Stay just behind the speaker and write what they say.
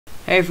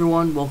Hey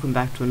everyone, welcome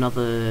back to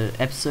another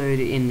episode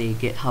in the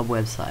GitHub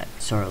website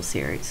tutorial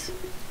series.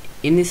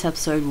 In this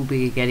episode we'll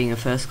be getting a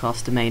first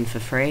class domain for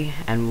free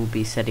and we'll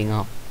be setting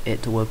up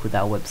it to work with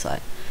our website.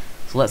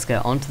 So let's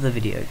get on to the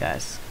video,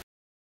 guys.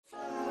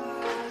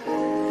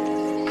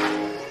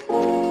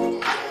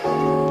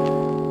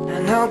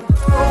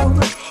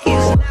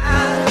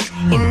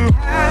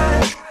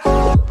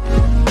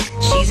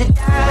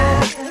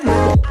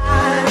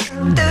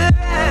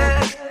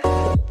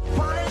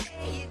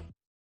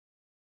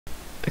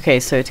 Okay,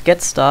 so to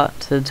get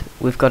started,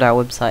 we've got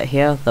our website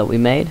here that we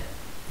made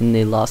in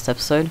the last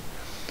episode.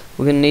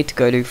 We're going to need to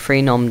go to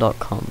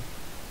freenom.com.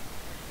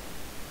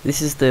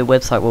 This is the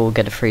website where we'll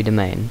get a free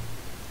domain.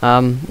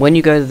 When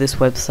you go to this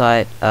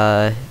website,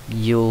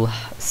 you'll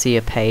see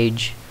a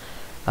page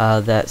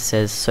that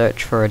says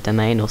search for a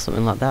domain or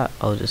something like that.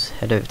 I'll just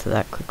head over to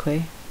that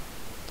quickly.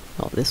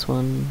 Not this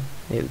one.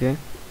 There we go.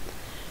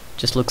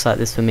 Just looks like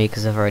this for me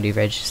because I've already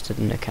registered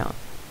an account.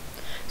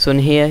 So in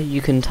here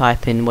you can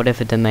type in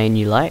whatever domain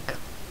you like.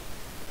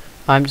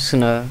 I'm just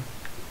gonna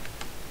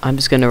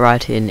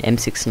write in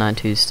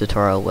M692's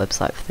tutorial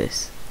website for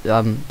this.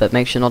 But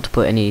make sure not to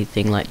put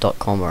anything like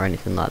 .com or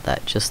anything like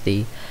that, just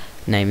the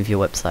name of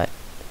your website.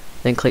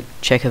 Then click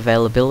check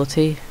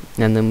availability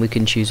and then we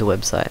can choose a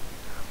website.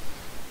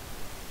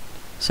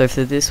 So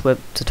for this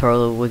web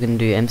tutorial we're going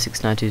to do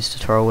M692's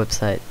tutorial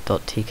website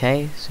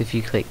 .tk. So if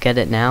you click get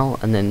it now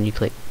and then you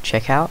click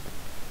checkout,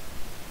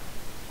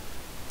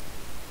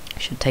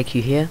 should take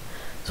you here.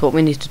 So what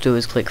we need to do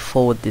is click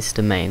forward this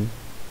domain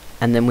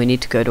and then we need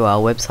to go to our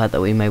website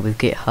that we made with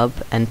GitHub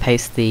and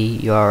paste the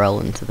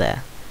URL into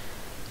there.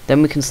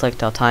 Then we can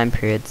select our time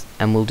periods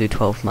and we'll do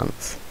 12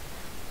 months.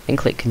 Then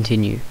click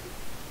continue.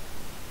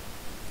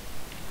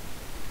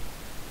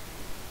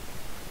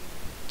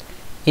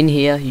 In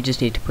here you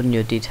just need to put in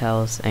your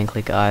details and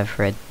click I've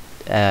read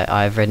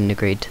and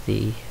agreed to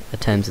the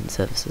terms and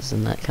services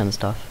and that kind of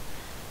stuff.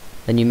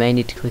 Then you may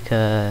need to click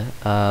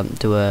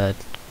do a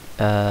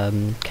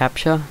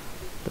captcha,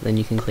 but then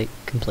you can click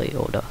complete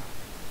order.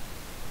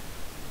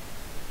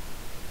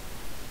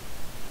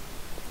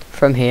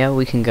 From here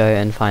we can go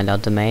and find our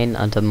domain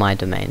under my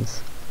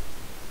domains.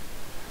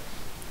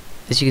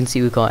 As you can see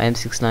we've got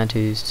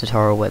M692's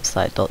tutorial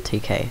website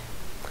 .tk.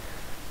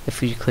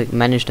 If you click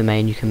manage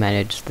domain you can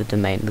manage the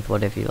domain with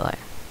whatever you like.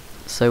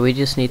 So we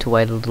just need to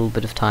wait a little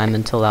bit of time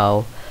until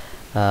our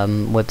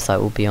website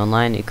will be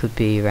online. It could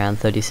be around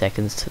 30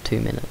 seconds to 2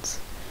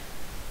 minutes.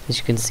 As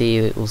you can see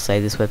it will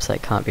say this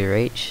website can't be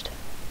reached.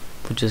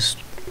 We'll just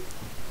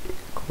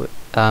we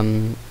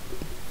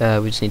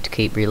just need to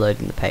keep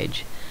reloading the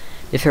page.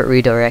 If it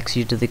redirects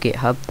you to the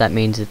GitHub, that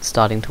means it's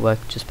starting to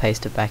work. Just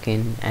paste it back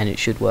in and it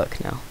should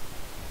work now.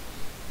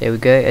 There we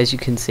go. As you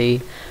can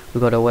see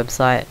we've got our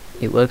website.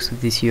 It works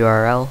with this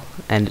URL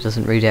and it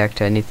doesn't redirect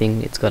to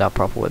anything. It's got our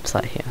proper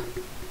website here.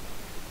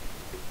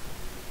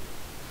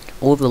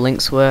 All the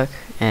links work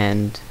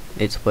and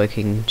it's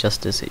working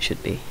just as it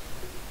should be.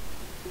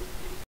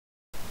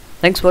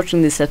 Thanks for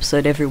watching this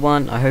episode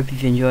everyone. I hope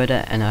you've enjoyed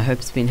it and I hope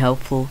it's been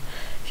helpful.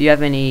 If you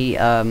have any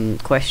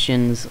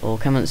questions or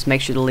comments,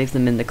 make sure to leave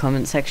them in the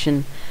comment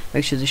section.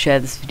 Make sure to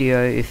share this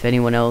video if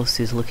anyone else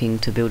is looking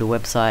to build a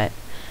website,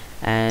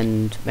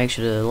 and make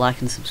sure to like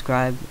and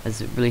subscribe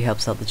as it really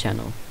helps out the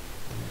channel.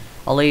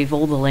 I'll leave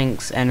all the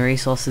links and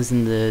resources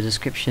in the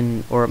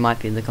description, or it might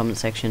be in the comment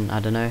section, I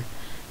don't know.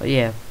 But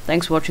yeah,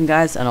 thanks for watching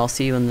guys and I'll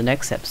see you in the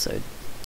next episode.